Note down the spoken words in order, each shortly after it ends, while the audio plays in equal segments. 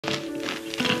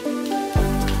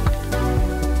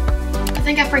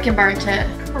think I freaking burnt it.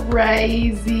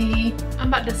 Crazy. I'm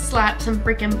about to slap some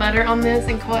freaking butter on this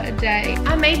and call it a day.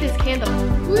 I made this candle.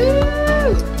 Woo!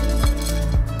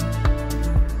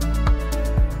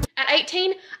 At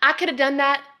 18, I could have done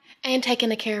that and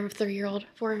taken care of a 3-year-old,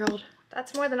 4-year-old.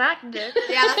 That's more than I can do.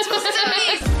 Yeah, that's supposed to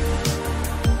be.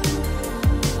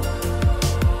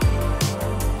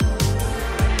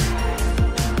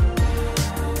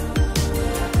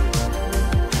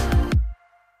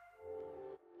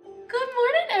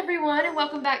 Everyone, and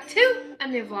welcome back to a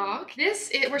new vlog.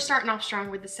 We're starting off strong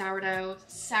with the sourdough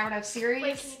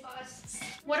series.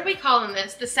 What are we calling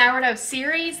this? The sourdough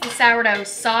series, the sourdough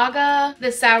saga,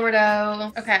 the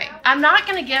sourdough. Okay, I'm not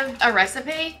gonna give a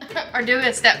recipe or do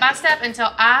it step-by-step until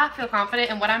I feel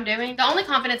confident in what I'm doing. The only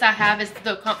confidence I have is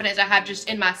the confidence I have just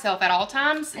in myself at all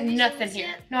times. Nothing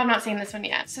here. No, I've not seen this one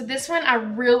yet. So this one, I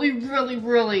really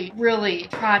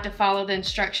tried to follow the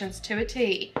instructions to a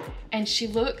T. And she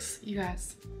looks, you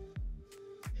guys,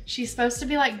 she's supposed to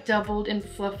be like doubled and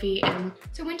fluffy and...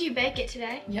 So when do you bake it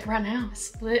today? Yeah, right now.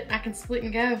 Split, I can split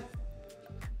and go.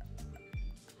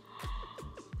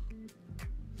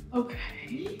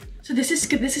 Okay. So this is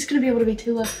gonna be able to be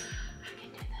too low. I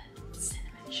can do the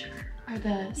cinnamon sugar. Or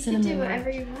the cinnamon. You can do whatever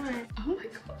you want. Oh my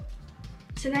God.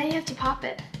 So now you have to pop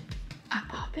it. I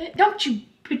pop it? Don't you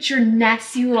put your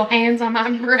nasty little hands on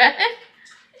my bread.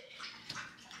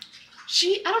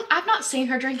 I've not seen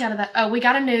her drink out of that. Oh, we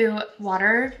got a new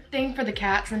water thing for the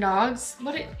cats and dogs.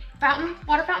 Water fountain?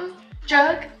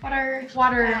 Jug? Water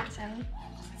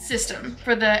system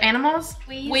for the animals.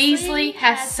 Weasley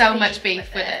has so much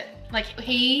beef with it. Like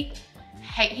he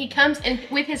comes in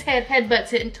with his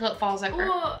headbutts it until it falls over.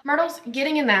 Ooh. Myrtle's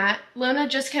getting in that. Luna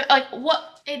just came, like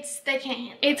what? They can't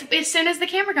handle it. It's as soon as the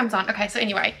camera comes on. Okay, so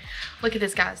anyway, look at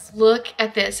this, guys. Look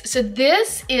at this. So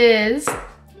this is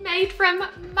made from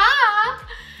my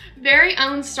very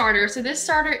own starter. So this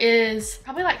starter is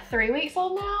probably like 3 weeks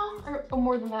old now, or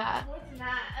more than that. More than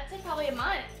that. I'd say probably a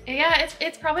month. Yeah,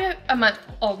 it's probably a month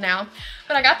old now.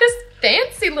 But I got this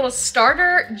fancy little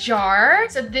starter jar.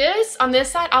 So this, on this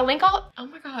side, I'll link all, oh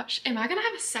my gosh, am I gonna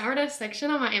have a sourdough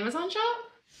section on my Amazon shop?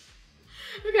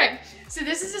 Okay, so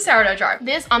this is a sourdough jar.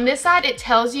 On this side, it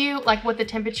tells you like what the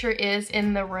temperature is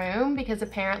in the room, because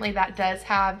apparently that does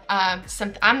have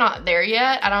I'm not there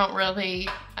yet. I don't really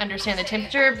understand the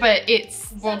temperature, but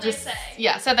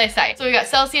yeah, so they say. So we got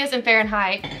Celsius and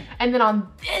Fahrenheit. And then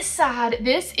on this side,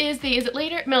 this is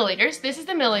milliliters. This is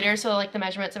the milliliters, so like the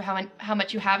measurements of how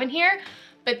much you have in here.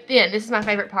 But then this is my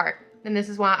favorite part, and this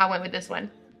is why I went with this one.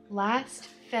 Last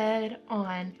fed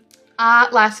on. I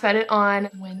last fed it on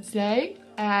Wednesday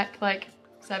at like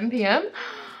 7 p.m.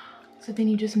 So then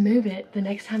you just move it the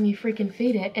next time you freaking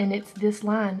feed it, and it's this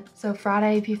line. So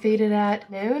Friday, if you feed it at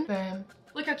noon, boom.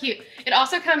 Look how cute. It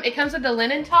also comes with the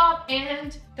linen top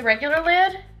and the regular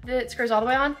lid that screws all the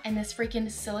way on, and this freaking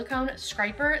silicone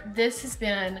scraper. This has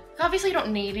been, obviously you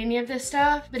don't need any of this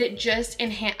stuff, but it just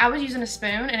enhanced. I was using a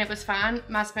spoon and it was fine.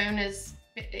 My spoon it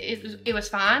was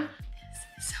fine.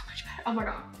 This is so much better. Oh my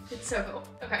God, it's so cool.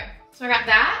 Okay. So I got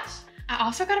that. I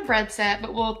also got a bread set,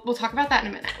 but we'll talk about that in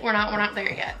a minute. We're not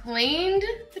there yet. Cleaned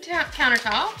the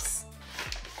countertops.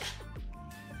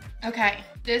 Okay,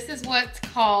 this is what's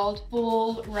called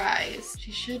full rise.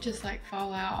 She should just like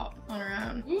fall out on her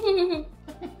own. Ooh.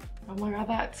 Oh my God,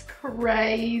 that's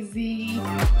crazy.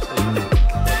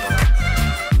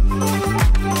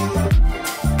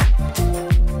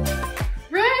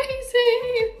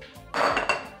 Crazy.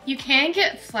 You can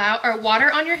get flour or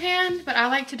water on your hand, but I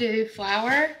like to do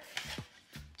flour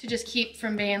to just keep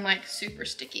from being like super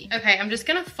sticky. Okay, I'm just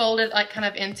gonna fold it like kind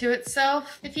of into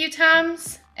itself a few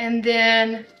times and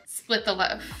then split the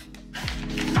loaf.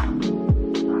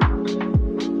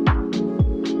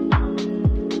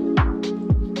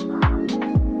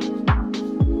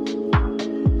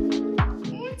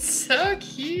 It's so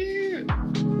cute.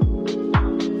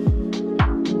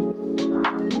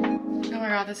 Oh my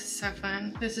God, this is so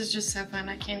fun. This is just so fun.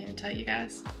 I can't even tell you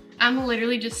guys. I'm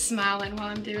literally just smiling while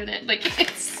I'm doing it. Like,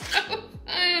 it's so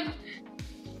fun.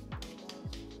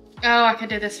 Oh, I could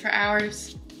do this for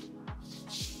hours.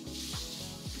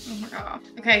 Oh my God.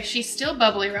 Okay, she's still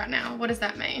bubbly right now. What does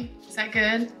that mean? Is that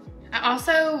good? I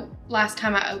also, last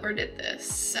time I overdid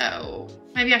this, so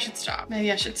maybe I should stop.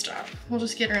 Maybe I should stop. We'll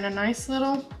just get her in a nice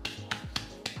little.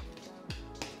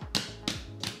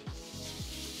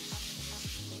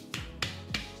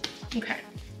 Okay.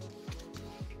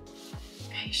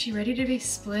 Is she ready to be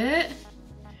split?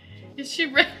 Is she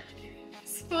ready to be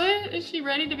split? Is she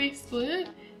ready to be split?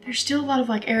 There's still a lot of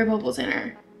like air bubbles in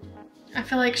her. I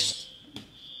feel like, should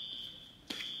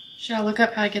I look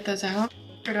up how to get those out?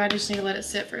 Or do I just need to let it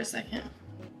sit for a second?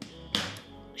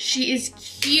 She is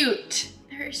cute.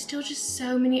 There are still just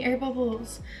so many air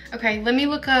bubbles. Okay, let me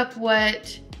look up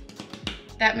what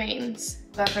that means.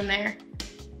 Go from there.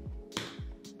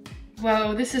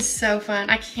 Whoa, this is so fun.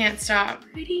 I can't stop.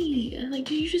 Pretty. Like,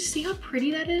 do you just see how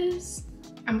pretty that is?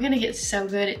 I'm gonna get so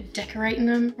good at decorating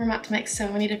them. We're about to make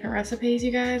so many different recipes,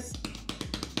 you guys.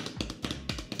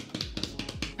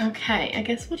 Okay, I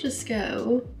guess we'll just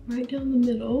go right down the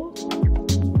middle.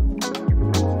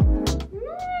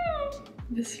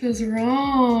 This feels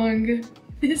wrong.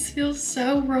 This feels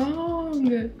so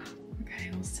wrong. Okay,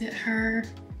 we'll sit her.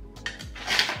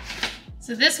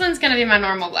 So this one's gonna be my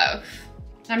normal loaf.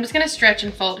 I'm just gonna stretch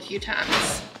and fold a few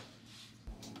times.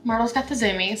 Myrtle's got the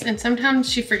zoomies, and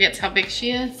sometimes she forgets how big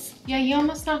she is. Yeah, you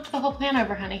almost knocked the whole pan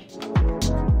over, honey.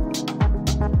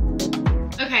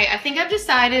 Okay, I think I've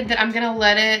decided that I'm gonna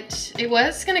let it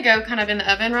was gonna go kind of in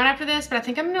the oven right after this, but I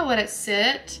think I'm gonna let it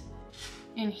sit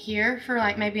in here for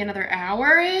like maybe another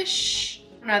hour-ish.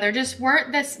 No, there just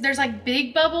weren't there's like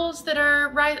big bubbles that are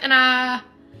right, and I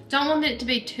don't want it to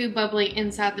be too bubbly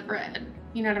inside the bread.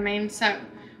 You know what I mean? So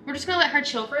we're just gonna let her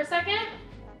chill for a second.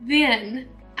 Then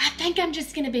I think I'm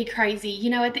just gonna be crazy. You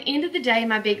know, at the end of the day,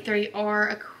 my big three are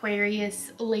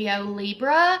Aquarius, Leo,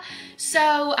 Libra.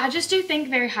 So I just do think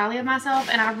very highly of myself,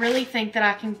 and I really think that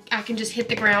I can just hit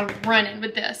the ground running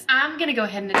with this. I'm gonna go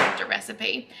ahead and attempt a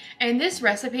recipe. And this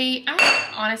recipe, I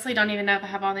honestly don't even know if I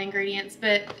have all the ingredients,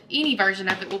 but any version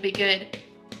of it will be good.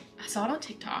 I saw it on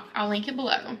TikTok. I'll link it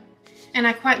below. And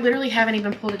I quite literally haven't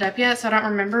even pulled it up yet, so I don't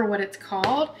remember what it's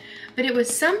called. But it was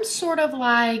some sort of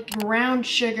like brown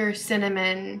sugar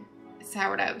cinnamon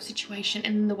sourdough situation.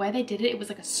 And the way they did it, it was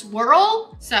like a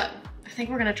swirl. So I think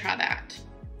we're gonna try that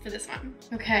for this one.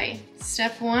 Okay,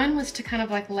 step one was to kind of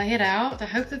like lay it out. I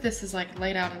hope that this is like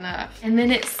laid out enough. And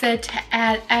then it said to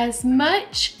add as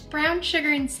much brown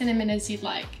sugar and cinnamon as you'd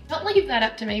like. Don't leave that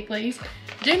up to me, please.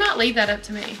 Do not leave that up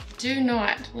to me. Do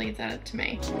not leave that up to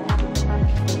me.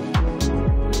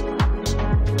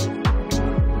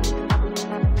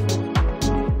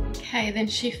 Okay, then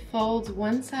she folds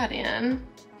one side in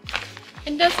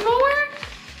and does more.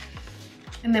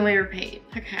 And then we repeat.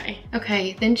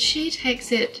 Okay, then she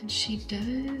takes it and she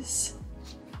does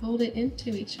fold it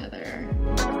into each other.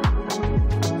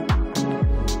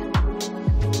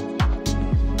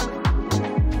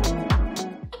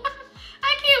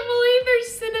 I can't believe there's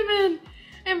cinnamon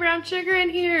and brown sugar in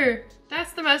here.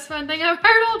 That's the most fun thing I've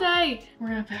heard all day. We're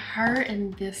gonna put her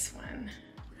in this one.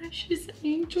 Precious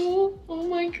angel. Oh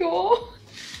my god.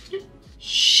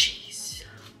 She's so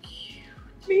cute.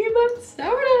 Me and my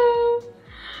sourdough.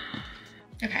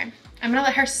 Okay, I'm gonna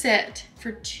let her sit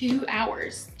for 2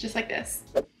 hours, just like this.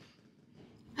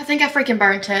 I think I freaking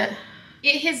burnt it.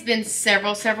 It has been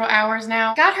several hours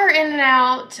now. Got her in and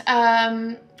out.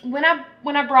 When I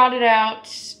brought it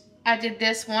out, I did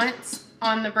this once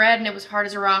on the bread and it was hard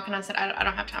as a rock, and I said, I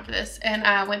don't have time for this. And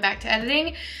I went back to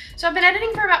editing. So I've been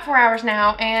editing for about 4 hours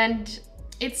now, and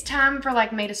it's time for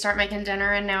like me to start making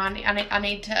dinner. And now I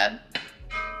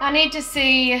need to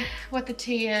see what the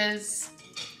tea is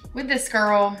with this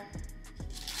girl.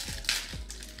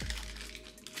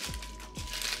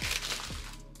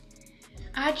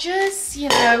 I just, you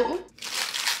know,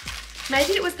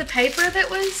 maybe it was the paper that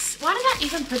was, why did I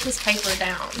even put this paper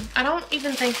down? I don't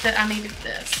even think that I needed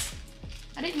this.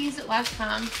 I didn't use it last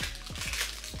time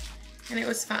and it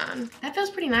was fine. That feels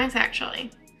pretty nice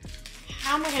actually.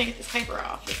 How am I gonna get this paper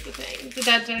off is the thing.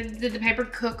 Did the paper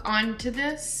cook onto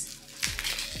this?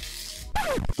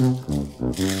 Oh,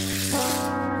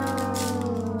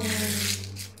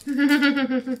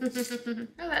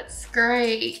 that's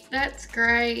great. That's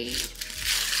great.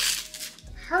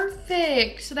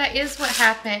 Perfect. So that is what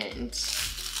happened.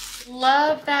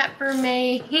 Love that for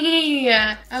me.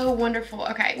 Oh, wonderful.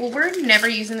 Okay, well, we're never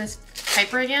using this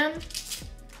paper again,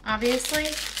 obviously.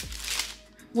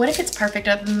 What if it's perfect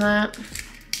other than that?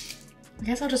 I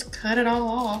guess I'll just cut it all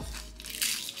off.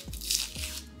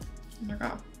 Oh my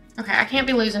god. Okay, I can't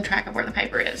be losing track of where the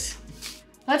paper is.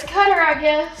 Let's cut her, I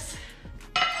guess.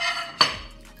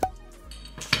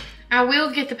 I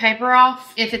will get the paper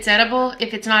off if it's edible.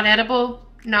 If it's not edible,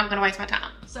 not gonna waste my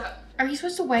time. So, are you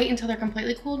supposed to wait until they're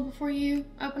completely cooled before you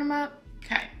open them up?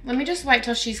 Okay, let me just wait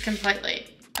till she's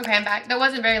completely. Okay, I'm back. That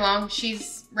wasn't very long.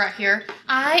 She's right here.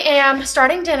 I am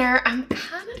starting dinner. I'm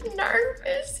kind of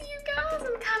nervous, you guys.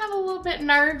 I'm kind of a little bit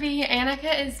nervy.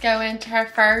 Annica is going to her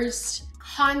first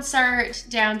concert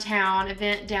downtown,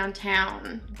 event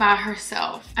downtown by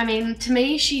herself. I mean, to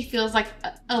me, she feels like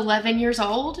 11 years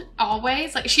old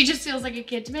always. Like, she just feels like a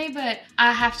kid to me, but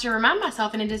I have to remind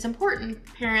myself, and it is important,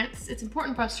 parents, it's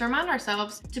important for us to remind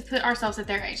ourselves to put ourselves at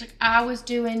their age. Like, I was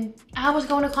going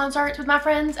to concerts with my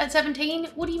friends at 17.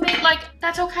 What do you mean? Like,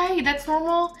 that's okay, that's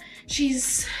normal.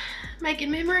 She's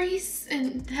making memories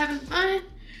and having fun,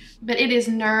 but it is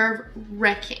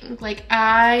nerve-wracking. Like,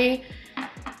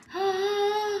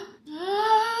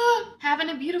 having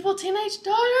a beautiful teenage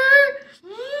daughter.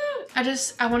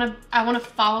 I want to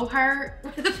follow her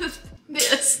with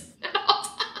this.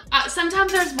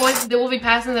 Sometimes there's boys that will be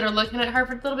passing that are looking at her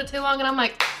for a little bit too long, and I'm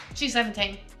like, she's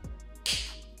 17.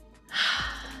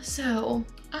 So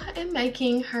I am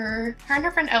making her and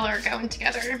her friend Ella are going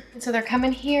together. And so they're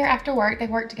coming here after work. They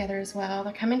work together as well.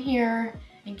 They're coming here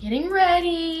and getting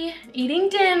ready, eating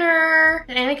dinner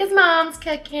that Annica's mom's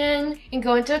cooking, and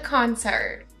going to a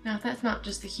concert. Now, that's not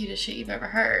just the cutest shit you've ever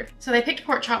heard. So they picked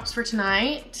pork chops for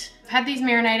tonight. I've had these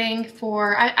marinating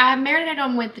for, I marinated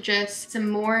them with just some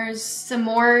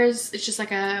s'mores. It's just like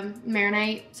a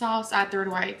marinade sauce. I threw it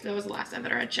away. That was the last time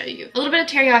that I'd show you. A little bit of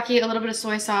teriyaki, a little bit of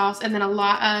soy sauce, and then a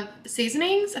lot of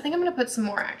seasonings. I think I'm gonna put some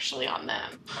more actually on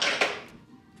them.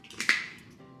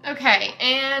 Okay,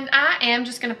 and I am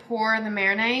just gonna pour the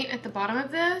marinade at the bottom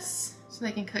of this so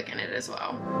they can cook in it as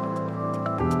well.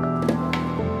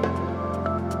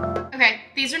 Okay,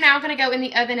 these are now gonna go in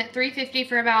the oven at 350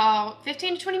 for about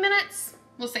 15 to 20 minutes.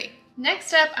 We'll see.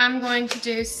 Next up, I'm going to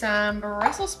do some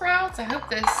Brussels sprouts. I hope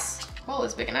this bowl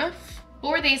is big enough.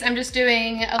 For these, I'm just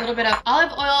doing a little bit of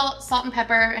olive oil, salt and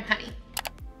pepper, and honey.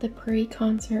 The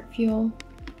pre-concert fuel.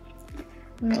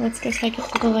 All right, let's go take it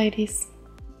to the ladies.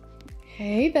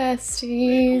 Hey,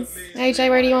 besties. AJ,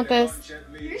 where do you want this?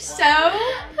 You're so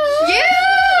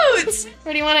cute!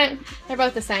 Where do you want it? They're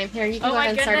both the same. Here, you can go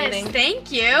ahead and start eating.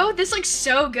 Thank you. This looks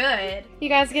so good. You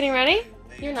guys getting ready?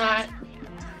 You're not.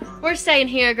 We're staying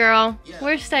here, girl.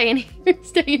 We're staying here. We're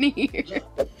staying here.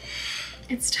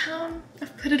 It's time.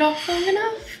 I've put it off long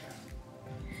enough.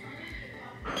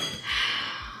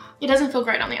 It doesn't feel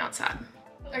great on the outside.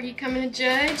 Are you coming to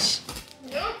judge?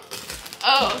 No.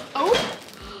 Oh.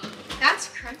 That's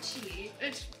crunchy.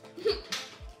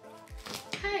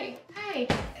 Hey.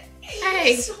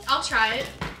 I'll try it.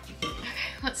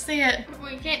 Okay, let's see it.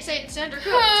 We can't say it's undercooked.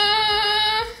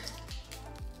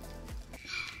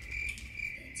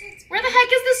 Where the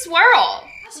heck is the swirl?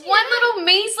 One little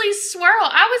measly swirl.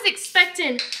 I was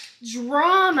expecting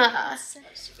drama.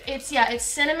 It's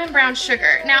cinnamon brown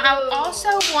sugar. Now, I also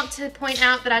want to point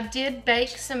out that I did bake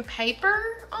some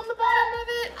paper on the bottom of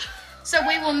it. So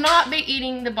we will not be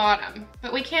eating the bottom,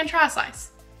 but we can try a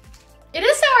slice. It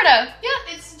is sourdough. Yeah.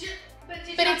 It's just, but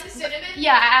did you add the cinnamon?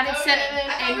 Yeah, I added cinnamon. I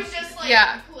thought it was just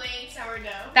like plain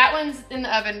sourdough. That one's in the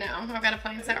oven now. I've got a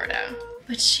plain sourdough.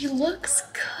 But she looks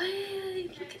good.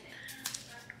 Look at that.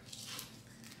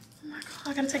 Oh my God,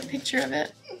 I gotta take a picture of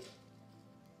it.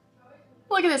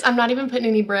 Look at this. I'm not even putting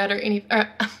any bread or any,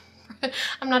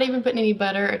 I'm not even putting any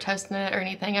butter or toast in it or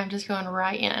anything. I'm just going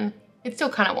right in. It's still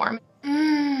kind of warm.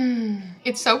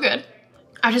 It's so good.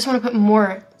 I just want to put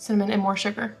more cinnamon and more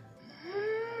sugar.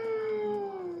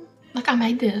 Look, I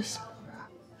made this.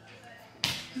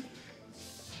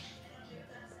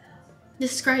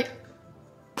 This is great.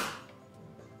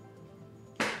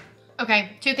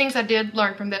 Okay, 2 things I did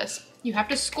learn from this. You have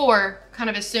to score kind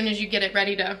of as soon as you get it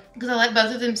ready to, because I let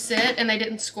both of them sit and they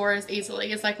didn't score as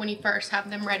easily as like when you first have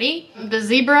them ready. The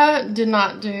zebra did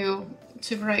not do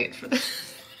too great for this.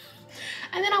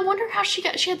 And then I wonder how she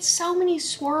had so many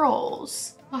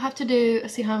swirls. I'll have to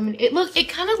see how many, it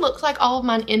kind of looks like all of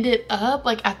mine ended up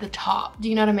like at the top. Do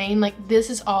you know what I mean? Like this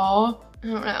is all, I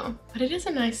don't know, but it is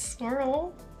a nice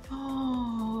swirl.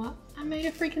 Oh, I made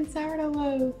a freaking sourdough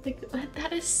loaf. Like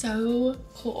that is so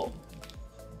cool.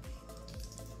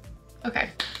 Okay,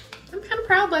 I'm kind of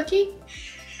proud, Lucky.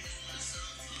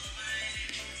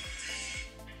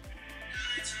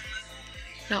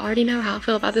 I already know how I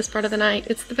feel about this part of the night.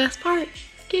 It's the best part.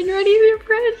 Getting ready with your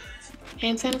friends.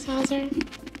 Hand sanitizer.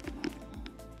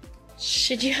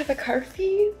 Should you have a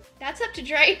curfew? That's up to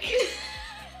Drake.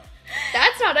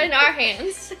 That's not in our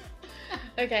hands.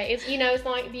 Okay, it's it's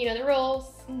like the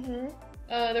rules.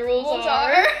 The rules Rules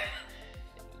are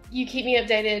you keep me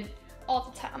updated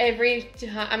all the time. every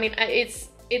time. I mean, it's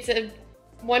a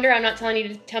wonder I'm not telling you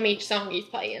to tell me each song he's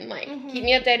playing. Like, keep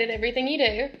me updated everything you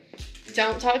do.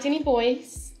 Don't talk to any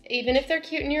boys, even if they're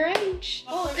cute in your age.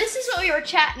 Well, this is what we were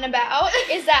chatting about,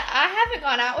 is that I haven't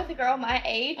gone out with a girl my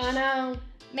age. I know.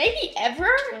 Maybe ever.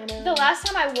 I know. The last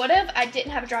time I would have, I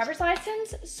didn't have a driver's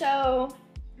license, so.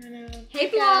 I know. Hey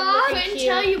God, vlog! looking Couldn't cute.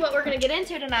 tell you what we're gonna get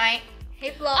into tonight. Hey,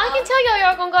 vlog. I can tell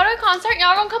y'all gonna go to a concert,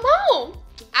 y'all gonna come home.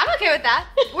 I'm okay with that.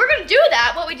 We're gonna do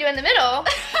that, what we do in the middle.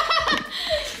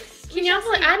 Can y'all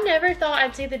believe, I never thought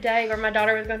I'd see the day where my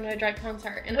daughter was going to a Drake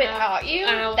concert. And Without you?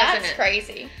 That's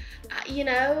crazy. You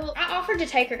know, I offered to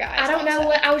take her, guys. I don't know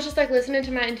what, I was just like listening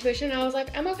to my intuition and I was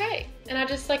like, I'm okay. And I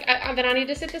just like, then I need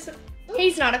to sit this.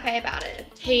 He's not okay about it.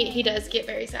 He does get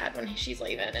very sad when she's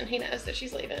leaving and he knows that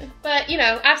she's leaving. But you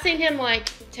know, I've seen him like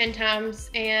 10 times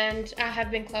and I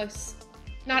have been close.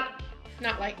 Not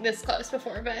like this close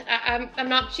before, but I'm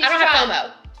not, I don't have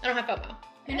FOMO. I don't have FOMO.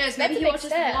 Who knows, maybe he watches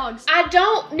the vlogs. I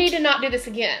don't need to not do this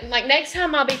again. Like next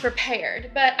time I'll be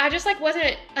prepared. But I just like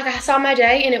wasn't, like I saw my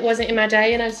day and it wasn't in my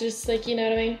day and I was just like, you know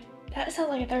what I mean? That sounds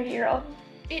like a 30-year-old.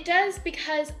 It does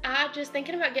because I just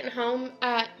thinking about getting home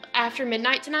after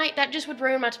midnight tonight, that just would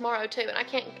ruin my tomorrow too. And I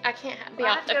can't be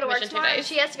off the commission 2 days.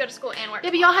 She has to go to school and work. Yeah,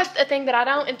 but y'all have a thing that I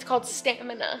don't, it's called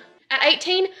stamina. At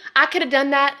 18, I could have done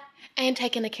that and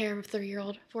taken care of a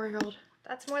 3-year-old, 4-year-old.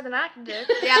 That's more than I can do.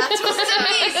 Yeah, that's supposed to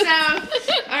be,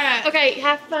 so. Alright. Okay,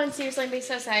 have fun, seriously, and be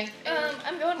so safe.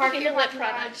 I'm going Park to in get the lip garage.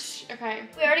 products. Okay.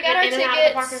 We already got our in tickets. And out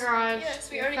of the parking garage.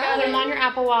 Yes, we already Put got them on your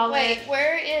Apple Wallet. Wait,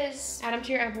 where is... Add them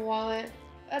to your Apple Wallet.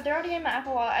 they're already in my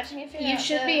Apple Wallet. I just need to figure out You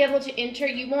should be able to enter.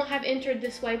 You won't have entered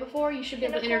this way before. You should be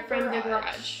able to enter from the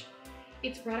garage.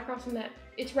 It's right across from that.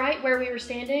 It's right where we were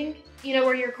standing. You know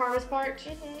where your car was parked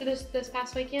this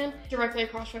past weekend? Directly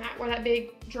across from that, where that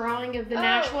big drawing of the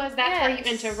Nash was. That's where you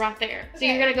enter, right there. So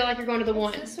you're gonna go like you're going to the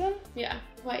one. This one? Yeah.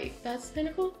 Wait, that's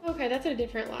Pinnacle? Okay, that's at a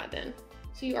different lot then.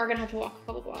 So you are gonna have to walk a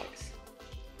couple blocks.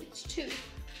 It's 2.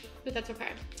 But that's okay.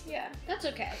 Yeah. That's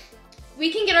okay.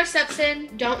 We can get our steps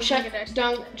in. Don't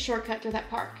shortcut to that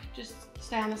park. Just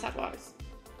stay on the sidewalks.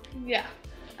 Yeah.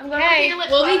 I'm going Okay, to get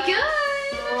We'll be good.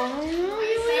 Oh, you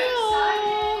will.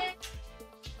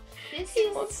 He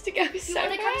wants to go so bad. You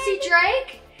want to come see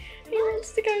Drake? He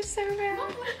wants to go so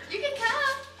bad. You can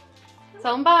come.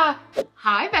 Tell him bye.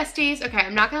 Hi, besties. Okay,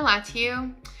 I'm not gonna lie to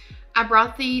you. I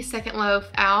brought the second loaf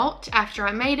out after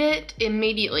I made it.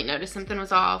 Immediately noticed something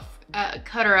was off.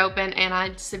 Cut her open and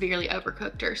I severely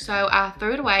overcooked her. So I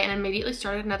threw it away and immediately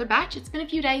started another batch. It's been a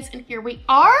few days and here we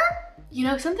are. You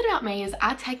know, something about me is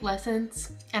I take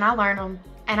lessons and I learn them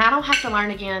and I don't have to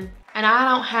learn again. And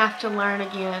I don't have to learn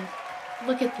again.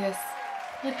 Look at this.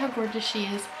 Look how gorgeous she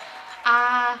is.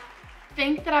 I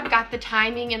think that I've got the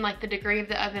timing and like the degree of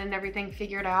the oven and everything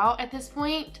figured out at this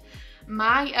point.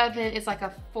 My oven is like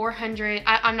a 400.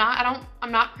 I'm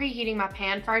not preheating my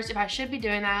pan first. If I should be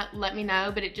doing that, let me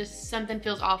know, but it just, something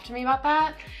feels off to me about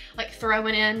that. Like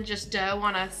throwing in just dough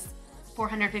on a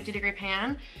 450 degree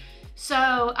pan.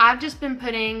 So I've just been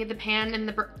putting the pan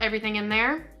and everything in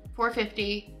there,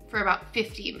 450 for about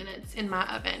 50 minutes in my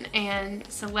oven. And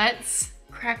so let's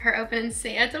crack her open and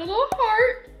see. It's a little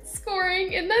heart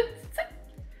scoring and that's,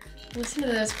 listen to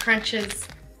those crunches.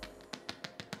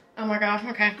 Oh my gosh,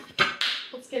 okay.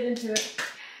 Let's get into it.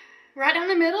 Right down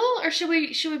the middle, or should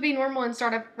we be normal and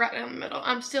start up right down the middle?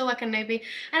 I'm still like a newbie,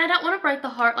 and I don't want to break the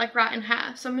heart like right in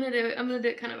half, so I'm gonna do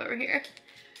it kind of over here.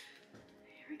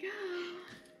 Here we go.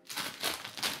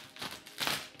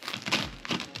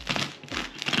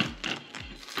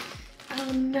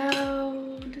 Oh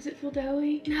no, does it feel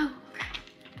doughy? No. Okay.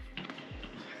 Oh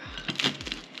my god,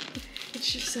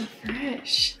 it's just so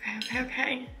fresh.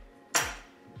 Okay.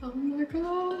 Oh my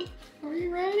god, are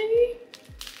you ready?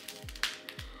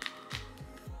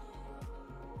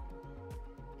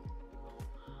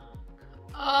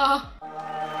 Oh.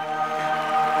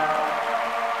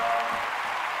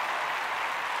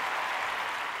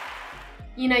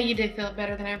 You know you do feel it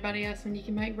better than everybody else when you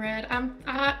can make bread.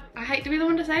 I hate to be the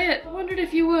one to say it. I wondered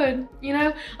if you would, you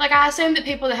know? Like I assume that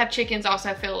people that have chickens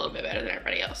also feel a little bit better than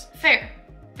everybody else. Fair,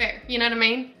 you know what I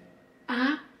mean?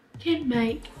 I can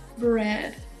make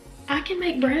bread. I can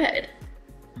make bread.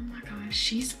 Oh my gosh,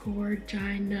 she's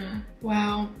gorgeous.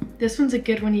 Wow, this one's a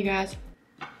good one, you guys.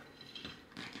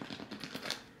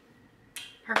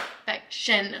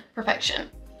 Perfection.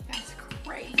 That's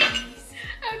great.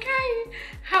 Okay.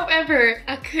 However,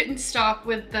 I couldn't stop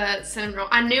with the cinnamon roll.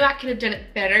 I knew I could have done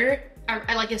it better.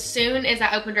 I like as soon as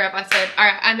I opened her up, I said, all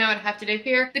right, I know what I have to do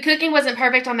here. The cooking wasn't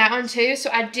perfect on that one too, so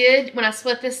I did, when I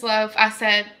split this loaf, I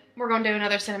said, we're gonna do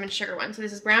another cinnamon sugar one. So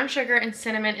this is brown sugar and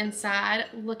cinnamon inside.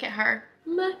 Look at her.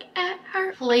 Look at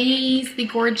her. Please be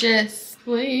gorgeous.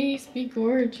 Please be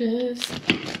gorgeous.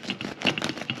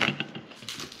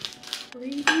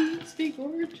 Please be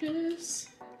gorgeous.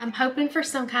 I'm hoping for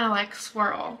some kind of like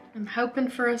swirl. I'm hoping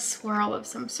for a swirl of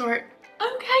some sort.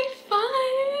 Okay,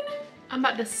 fine. I'm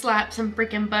about to slap some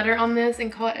freaking butter on this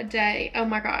and call it a day. Oh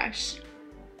my gosh.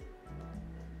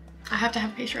 I have to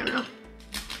have a piece right now.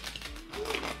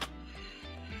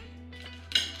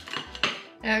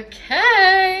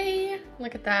 Okay.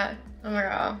 Look at that. Oh my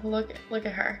God, look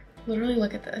at her. Literally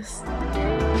look at this.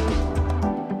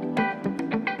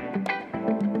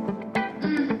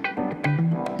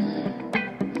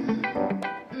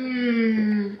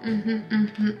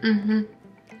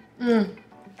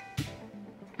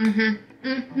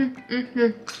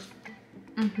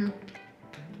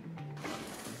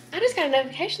 I just got a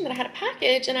notification that I had a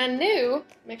package and I knew,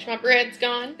 make sure my bread's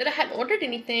gone, that I hadn't ordered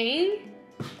anything.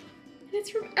 And it's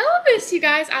from Elvis, you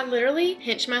guys. I literally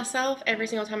pinch myself every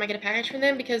single time I get a package from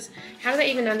them because how do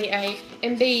they even know the A?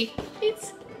 And B,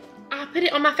 I put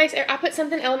it on my face. I put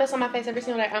something LMS on my face every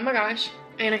single day. Oh my gosh.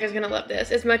 Annica's gonna love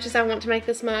this. As much as I want to make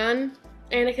this mine,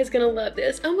 Annica's gonna love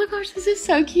this. Oh my gosh, this is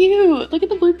so cute. Look at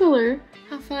the blue color.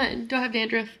 How fun. Do I have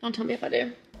dandruff? Don't tell me if I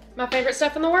do. My favorite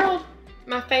stuff in the world.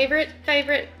 My favorite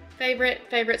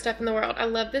stuff in the world. I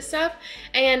love this stuff.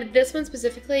 And this one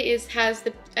specifically has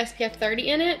the SPF 30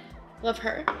 in it. Love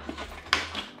her.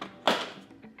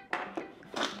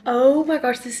 Oh my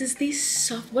gosh, this is the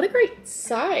soft, what a great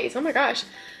size. Oh my gosh.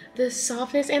 The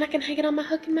softness, and I can hang it on my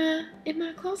hook in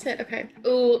my closet. Okay.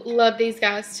 Ooh, love these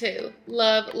guys too.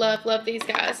 Love these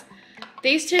guys.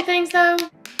 These two things though,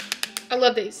 I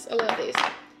love these. I love these.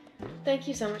 Thank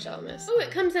you so much, Elvis. Oh,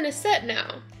 it comes in a set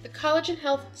now. The Collagen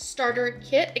Health Starter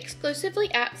Kit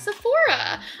exclusively at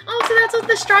Sephora. Oh, so that's what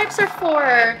the stripes are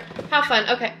for. How fun.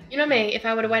 Okay, you know me, if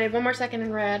I would have waited one more second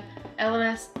and read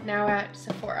LMS now at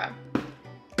Sephora.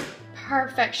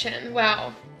 Perfection.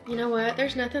 Wow. You know what?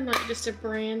 There's nothing like just a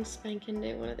brand spanking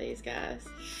new one of these guys.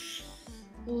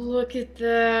 Look at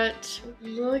that.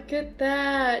 Look at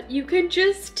that. You can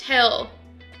just tell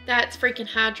that's freaking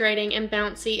hydrating and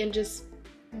bouncy and just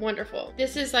wonderful.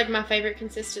 This is like my favorite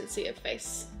consistency of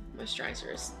face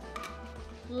moisturizers.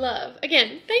 Love.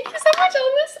 Again, thank you so much,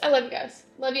 Elvis. I love you guys.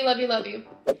 Love you, love you, love you.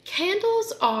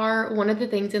 Candles are one of the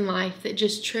things in life that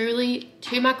just truly,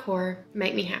 to my core,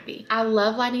 make me happy. I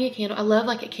love lighting a candle. I love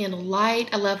like a candle light.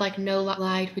 I love like no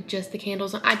light with just the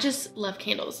candles on. I just love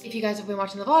candles. If you guys have been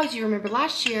watching the vlogs, you remember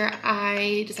last year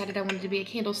I decided I wanted to be a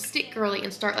candlestick girly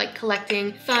and start like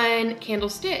collecting fun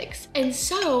candlesticks. And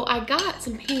so I got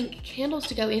some pink candles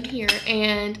to go in here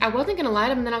and I wasn't gonna light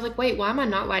them, and then I was like, wait, why am I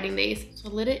not lighting these? So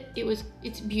I lit it.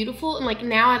 It's beautiful, and like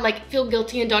now I like feel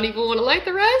guilty and don't even want to light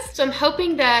the rest. So I'm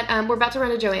hoping that we're about to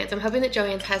run to Joann's. I'm hoping that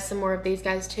Joann's has some more of these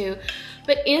guys too.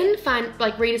 But in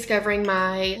rediscovering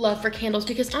my love for candles,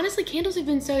 because honestly candles have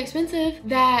been so expensive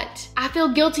that I feel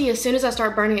guilty as soon as I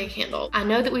start burning a candle. I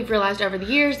know that we've realized over the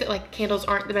years that like candles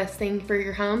aren't the best thing for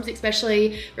your homes,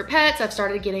 especially for pets. I've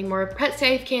started getting more pet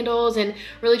safe candles and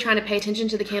really trying to pay attention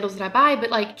to the candles that I buy,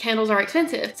 but like candles are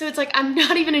expensive. So it's like I'm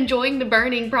not even enjoying the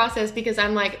burning process because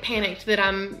I'm like panicked that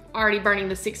I'm already burning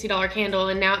the $60 candle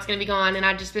and now it's gonna be gone and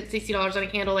I just spent $60 on a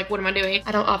candle. Like, what am I doing?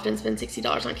 I don't often spend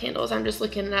 $60 on candles. I'm just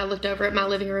looking and I looked over at my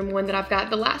living room one that I've got,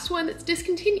 the last one that's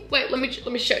discontinued. Wait, let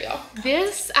me show y'all.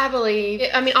 This, I believe,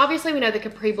 I mean, obviously we know the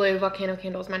Capri Blue Volcano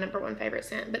candle is my #1 favorite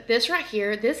scent, but this right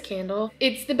here, this candle,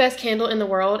 it's the best candle in the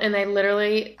world, and they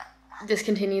literally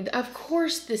discontinued. Of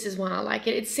course, this is why I like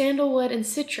it. It's sandalwood and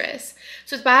citrus.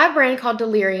 So it's by a brand called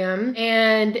Delirium,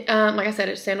 and like I said,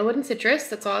 it's sandalwood and citrus.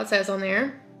 That's all it says on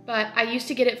there. But I used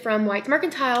to get it from White's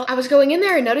Mercantile. I was going in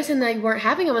there and noticing they weren't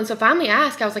having them, and so finally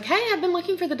asked. I was like, hey, I've been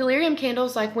looking for the Delirium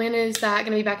candles. Like, when is that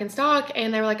gonna be back in stock?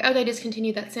 And they were like, oh, they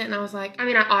discontinued that scent. And I was like, I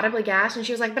audibly gasped, and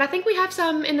she was like, but I think we have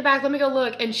some in the back. Let me go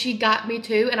look. And she got me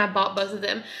too, and I bought both of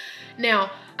them.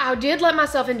 Now, I did let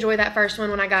myself enjoy that first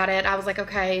one when I got it. I was like,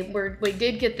 okay, we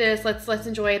did get this. Let's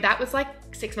enjoy it. That was like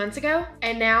 6 months ago.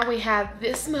 And now we have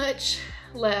this much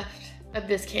left of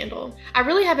this candle. I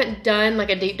really haven't done like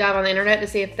a deep dive on the internet to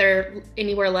see if they're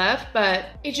anywhere left, but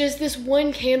it just, this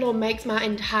one candle makes my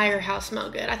entire house smell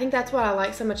good. I think that's what I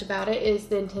like so much about it, is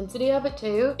the intensity of it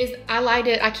too. Is I light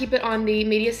it, I keep it on the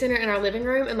media center in our living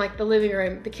room, and like the living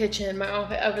room, the kitchen, my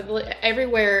office,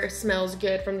 everywhere smells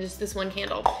good from just this one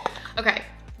candle. Okay.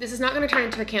 This is not gonna turn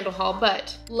into a candle haul,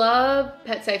 but love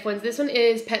pet safe ones. This one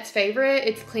is Pet's Favorite.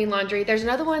 It's Clean Laundry. There's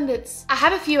another one that's, I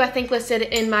have a few I think listed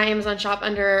in my Amazon shop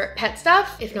under pet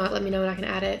stuff. If not, let me know and I can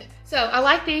add it. So I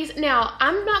like these. Now,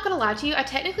 I'm not gonna lie to you, I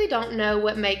technically don't know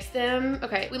what makes them.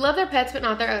 Okay, we love their pets, but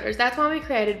not their odors. That's why we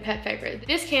created Pet Favorite.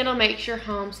 This candle makes your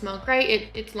home smell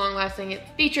great. It's long lasting. It's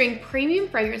featuring premium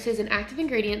fragrances and active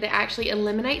ingredient that actually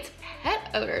eliminates pet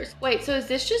odors. Wait, so is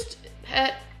this just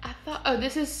pet? I thought, oh,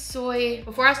 this is soy.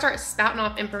 Before I start spouting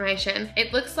off information,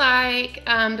 it looks like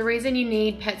the reason you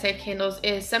need pet safe candles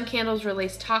is some candles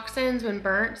release toxins when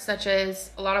burnt, such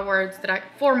as a lot of words that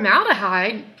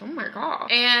formaldehyde, oh my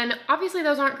God. And obviously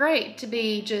those aren't great to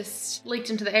be just leaked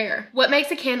into the air. What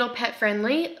makes a candle pet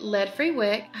friendly? Lead-free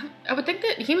wick. I would think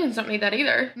that humans don't need that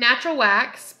either. Natural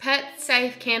wax. Pet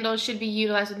safe candles should be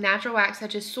utilized with natural wax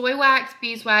such as soy wax,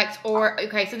 beeswax, or,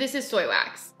 okay, so this is soy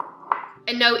wax.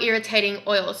 And no irritating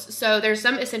oils. So there's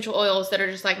some essential oils that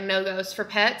are just like no-goes for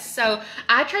pets. So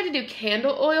I try to do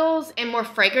candle oils and more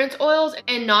fragrance oils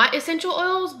and not essential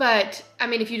oils. But I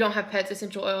mean, if you don't have pets,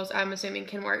 essential oils, I'm assuming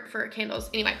can work for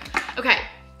candles. Anyway, okay.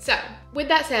 So with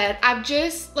that said, I've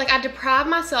just like, I deprived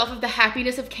myself of the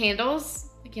happiness of candles.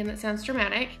 Again, that sounds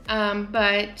dramatic,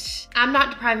 but I'm not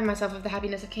depriving myself of the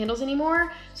happiness of candles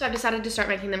anymore. So I've decided to start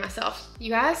making them myself. You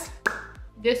guys,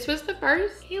 this was the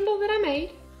first candle that I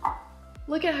made.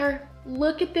 Look at her.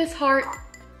 Look at this heart.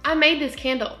 I made this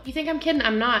candle. You think I'm kidding?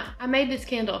 I'm not. I made this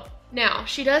candle. Now,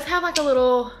 she does have like a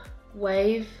little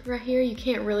wave right here. You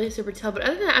can't really super tell, but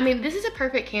other than that, I mean, this is a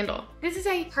perfect candle. This is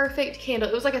a perfect candle.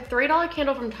 It was like a $3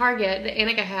 candle from Target that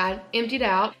Annica had emptied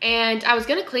out, and I was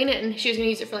gonna clean it and she was gonna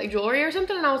use it for like jewelry or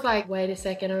something, and I was like, wait a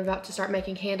second, I'm about to start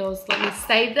making candles. Let me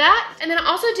save that. And then I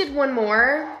also did one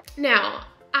more. Now,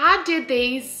 I did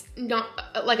these not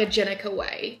like a Jennica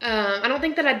way. I don't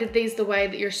think that I did these the way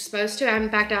that you're supposed to. In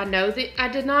fact, I know that I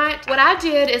did not. What I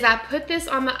did is I put this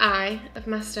on the eye of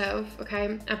my stove,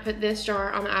 okay? I put this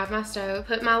jar on the eye of my stove,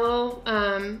 put my little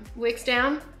wicks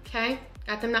down, okay?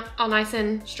 Got them all nice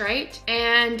and straight.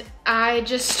 And I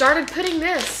just started putting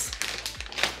this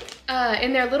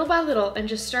in there little by little and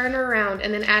just stirring her around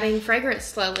and then adding fragrance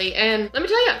slowly. And let me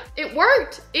tell you, it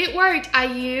worked. It worked.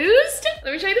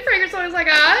 Let me show you the fragrance oils I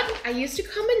got. I used a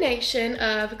combination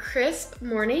of crisp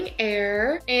morning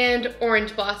air and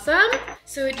orange blossom.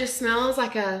 So it just smells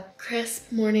like a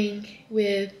crisp morning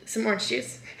with some orange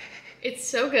juice. It's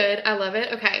so good. I love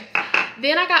it. Okay.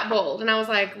 Then I got bold and I was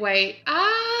like, wait,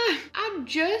 I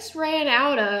just ran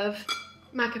out of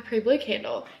my Capri Blue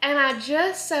candle. And I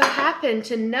just so happened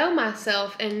to know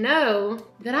myself and know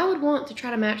that I would want to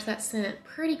try to match that scent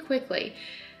pretty quickly.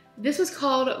 This was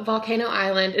called Volcano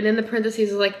Island, and in the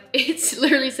parentheses is like, it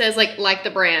literally says like the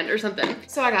brand or something.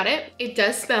 So I got it. It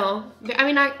does smell,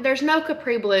 I mean, there's no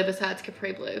Capri Blue besides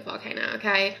Capri Blue Volcano,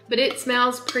 okay? But it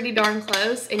smells pretty darn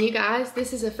close. And you guys,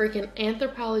 this is a freaking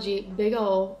Anthropologie big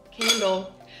ol'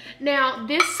 candle. Now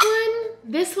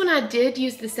this one I did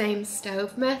use the same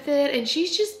stove method, and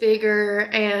she's just bigger,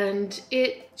 and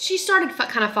she started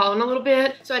kind of falling a little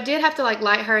bit. So I did have to like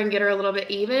light her and get her a little bit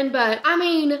even, but I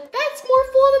mean, that's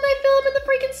more full than they fill them in the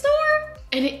freaking store.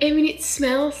 And I mean, it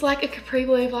smells like a Capri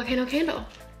Blue Volcano candle.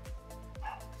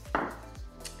 If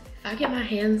I get my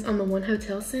hands on the One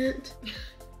Hotel scent,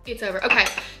 it's over. Okay,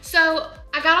 so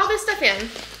I got all this stuff in,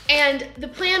 and the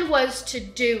plan was to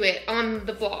do it on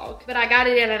the vlog, but I got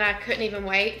it in and I couldn't even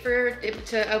wait for it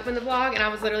to open the vlog, and I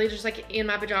was literally just like in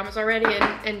my pajamas already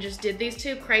and just did these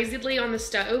two crazily on the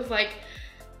stove. Like,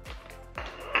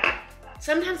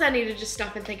 sometimes I need to just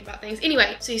stop and think about things.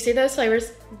 Anyway, so you see those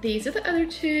flavors? These are the other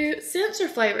two. Scents or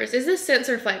flavors? Is this scents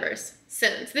or flavors?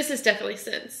 Scents. This is definitely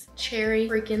scents. Cherry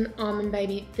freaking almond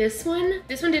baby. This one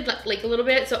did like leak a little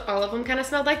bit, so all of them kind of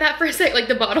smelled like that for a second. Like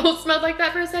the bottle smelled like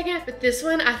that for a second. But this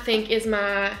one I think is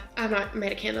I've not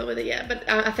made a candle with it yet, but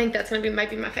I think that's gonna be might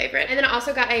be my favorite. And then I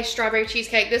also got a strawberry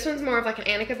cheesecake. This one's more of like an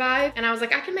Annica vibe, and I was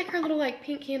like, I can make her little like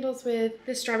pink candles with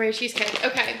this strawberry cheesecake.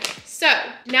 Okay, so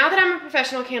now that I'm a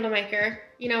professional candle maker,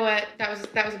 you know what? That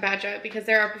was a bad joke, because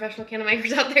there are professional candle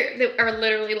makers out there that are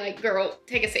literally like, girl,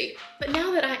 take a seat. But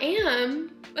now that I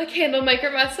am a candle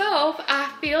maker myself,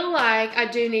 I feel like I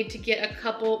do need to get a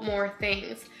couple more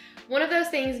things. One of those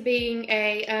things being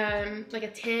a like a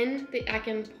tin that I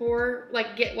can pour,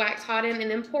 like get wax hot in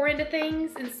and then pour into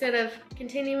things instead of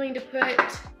continuing to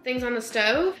put things on the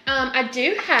stove. I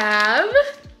do have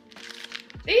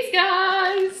these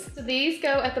guys. So these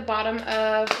go at the bottom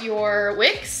of your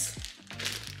wicks.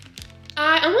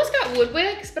 I almost got wood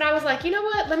wicks, but I was like, you know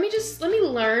what? Let me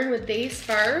learn with these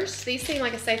first. These seem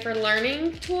like a safer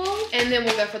learning tool, and then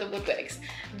we'll go for the wood wicks.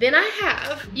 Then I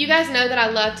have, you guys know that I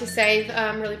love to save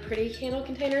really pretty candle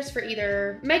containers for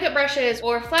either makeup brushes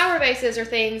or flower bases or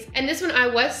things. And this one I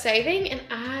was saving, and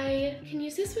I can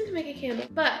use this one to make a candle.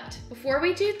 But before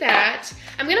we do that,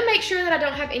 I'm gonna make sure that I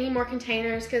don't have any more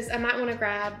containers, because I might wanna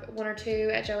grab one or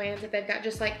two at Joann's if they've got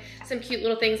just like some cute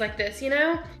little things like this, you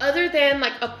know? Other than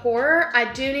like a pourer,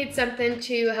 I do need something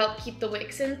to help keep the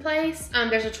wicks in place.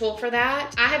 There's a tool for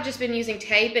that. I have just been using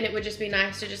tape, and it would just be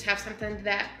nice to just have something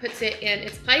that puts it in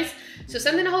its place. So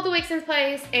something to hold the wicks in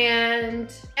place,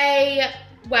 and a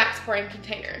wax pouring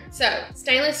container. So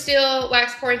stainless steel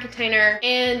wax pouring container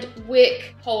and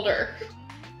wick holder.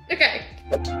 Okay.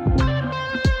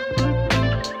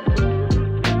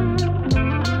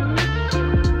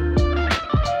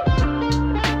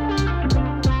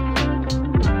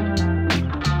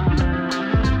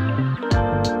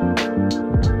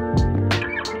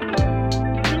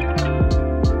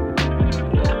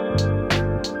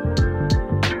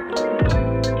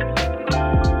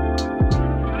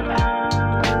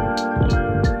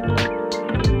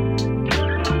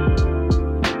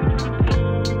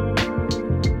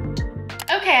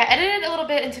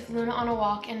 And took Luna on a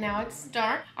walk, and now it's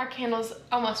dark. Our candle's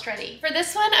almost ready. For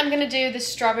this one, I'm gonna do the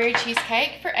strawberry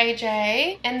cheesecake for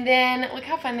AJ. And then look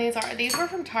how fun these are. These were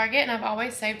from Target, and I've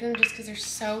always saved them just because they're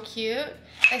so cute.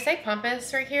 They say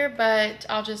pumpas right here, but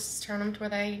I'll just turn them to where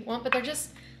they want. But they're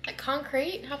just like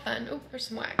concrete. How fun. Oh, there's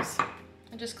some wax.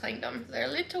 I just cleaned them. They're a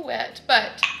little wet,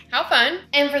 but how fun.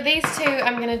 And for these two,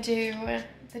 I'm gonna do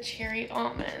the cherry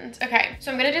almond. Okay, so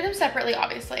I'm gonna do them separately,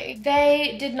 obviously.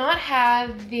 They did not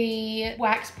have the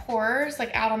wax pourers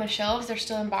like out on the shelves. They're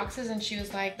still in boxes, and she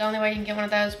was like, the only way you can get one of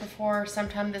those before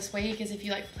sometime this week is if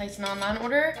you like place an online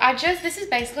order. This is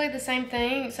basically the same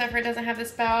thing, except for it doesn't have the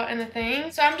spout and the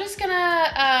thing. So I'm just gonna,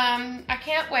 I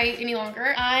can't wait any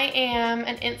longer. I am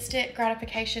an instant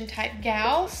gratification type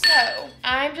gal, so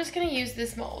I'm just gonna use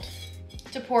this mold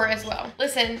to pour as well.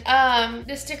 Listen,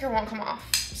 this sticker won't come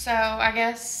off. So I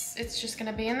guess it's just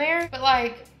gonna be in there, but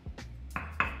like,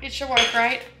 it should work,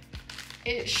 right?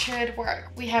 It should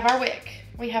work. We have our wick,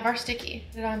 we have our sticky.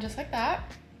 Put it on just like that.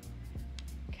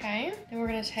 Okay, then we're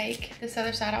gonna take this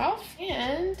other side off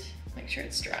and make sure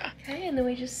it's dry. Okay, and then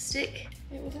we just stick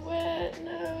it with wet,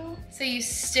 no. So you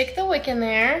stick the wick in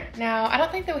there. Now, I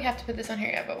don't think that we have to put this on here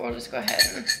yet, but we'll just go ahead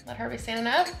and let her be standing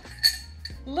up.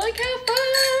 Look how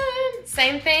fun!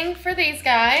 Same thing for these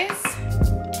guys.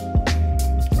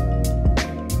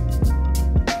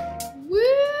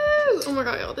 Oh my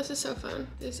god, y'all, this is so fun.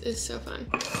 This is so fun.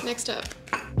 Next up.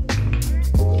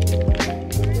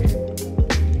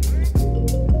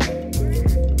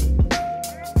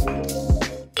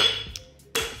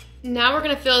 Now we're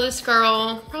gonna fill this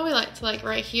girl probably like to like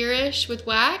right here-ish with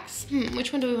wax.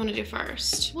 Which one do we want to do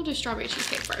first? We'll do strawberry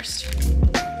cheesecake first.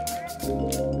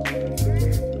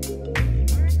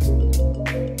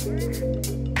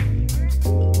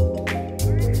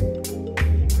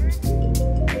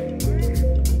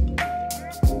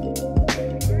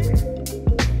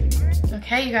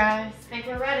 Okay, you guys, I think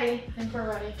we're ready. I think we're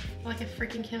ready. I feel like a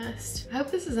freaking chemist. I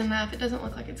hope this is enough. It doesn't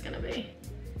look like it's gonna be.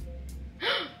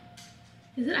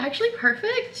 Is it actually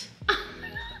perfect? I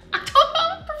don't know,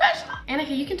 I'm professional.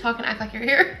 Annica, you can talk and act like you're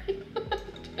here.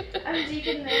 I'm deep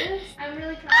in this. I'm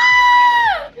really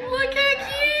Look how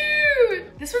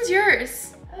cute. This one's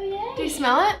yours. Oh, yay. Do you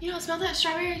smell it? You don't smell that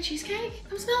strawberry cheesecake?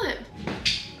 Come smell it.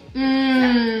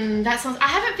 Mmm, that sounds, I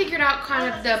haven't figured out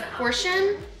kind of the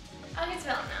portion. I can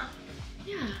smell it now.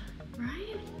 Yeah,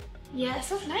 right? Yeah, it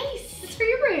smells nice. It's for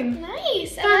your room.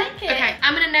 Nice, I like it. Okay,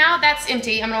 I'm gonna now, that's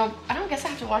empty. I don't guess I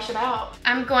have to wash it out.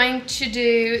 I'm going to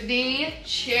do the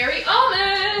cherry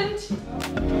almond.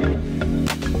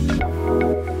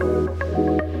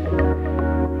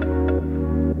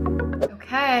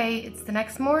 Okay, it's the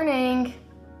next morning.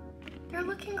 They're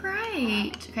looking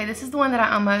great. Okay, this is the one that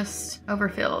I almost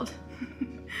overfilled.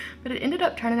 But it ended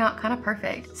up turning out kind of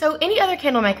perfect. So any other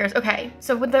candle makers, okay,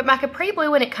 so with my Capri Blue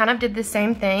one, it kind of did the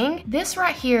same thing. This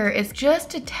right here is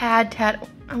just a tad,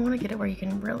 I wanna get it where you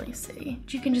can really see.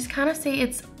 You can just kind of see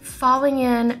it's falling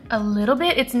in a little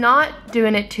bit. It's not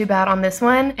doing it too bad on this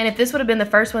one. And if this would have been the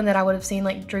first one that I would have seen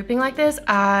like drooping like this,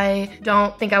 I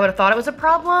don't think I would have thought it was a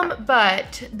problem,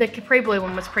 but the Capri Blue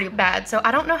one was pretty bad. So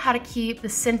I don't know how to keep the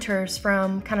centers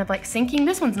from kind of like sinking.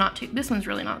 This one's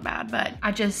really not bad, but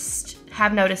I just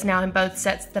have noticed now in both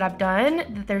sets that I've done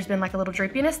that there's been like a little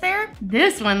droopiness there.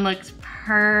 This one looks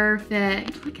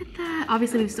perfect. Look at that.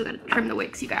 Obviously we've still got to trim the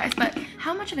wicks, you guys, but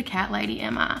how much of a cat lady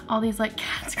am I? All these like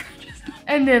cat scratches.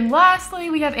 And then lastly,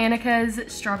 we have Annica's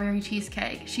strawberry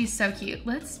cheesecake. She's so cute.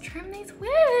 Let's trim these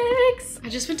wigs. I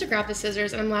just went to grab the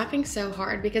scissors and I'm laughing so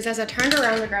hard because as I turned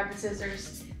around to grab the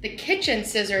scissors, the kitchen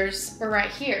scissors were right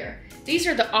here. These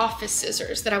are the office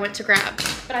scissors that I went to grab.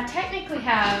 But I technically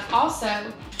have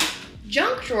also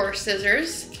junk drawer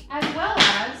scissors, as well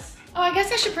as, oh, I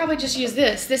guess I should probably just use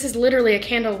this. This is literally a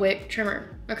candle wick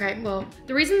trimmer. Okay, well,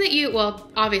 the reason that well,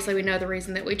 obviously we know the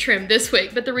reason that we trimmed this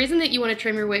wick, but the reason that you wanna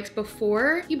trim your wicks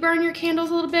before you burn your candles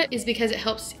a little bit is because it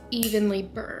helps evenly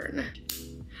burn.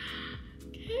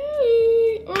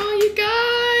 Okay, oh, you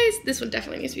guys. This one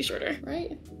definitely needs to be shorter,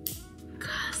 right?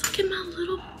 Guys, look at my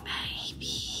little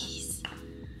babies.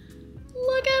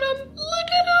 Look at them,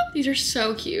 look at These are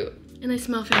so cute and they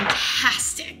smell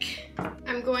fantastic.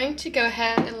 I'm going to go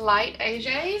ahead and light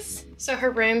AJ's so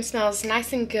her room smells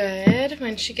nice and good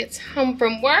when she gets home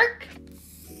from work.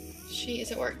 She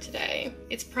is at work today.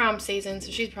 It's prom season,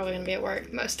 so she's probably gonna be at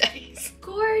work most days.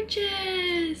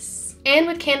 Gorgeous. And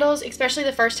with candles, especially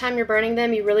the first time you're burning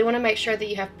them, you really wanna make sure that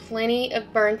you have plenty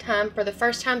of burn time for the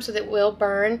first time so that it will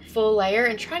burn full layer,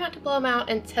 and try not to blow them out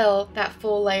until that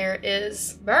full layer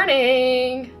is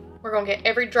burning. We're gonna get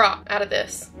every drop out of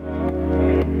this.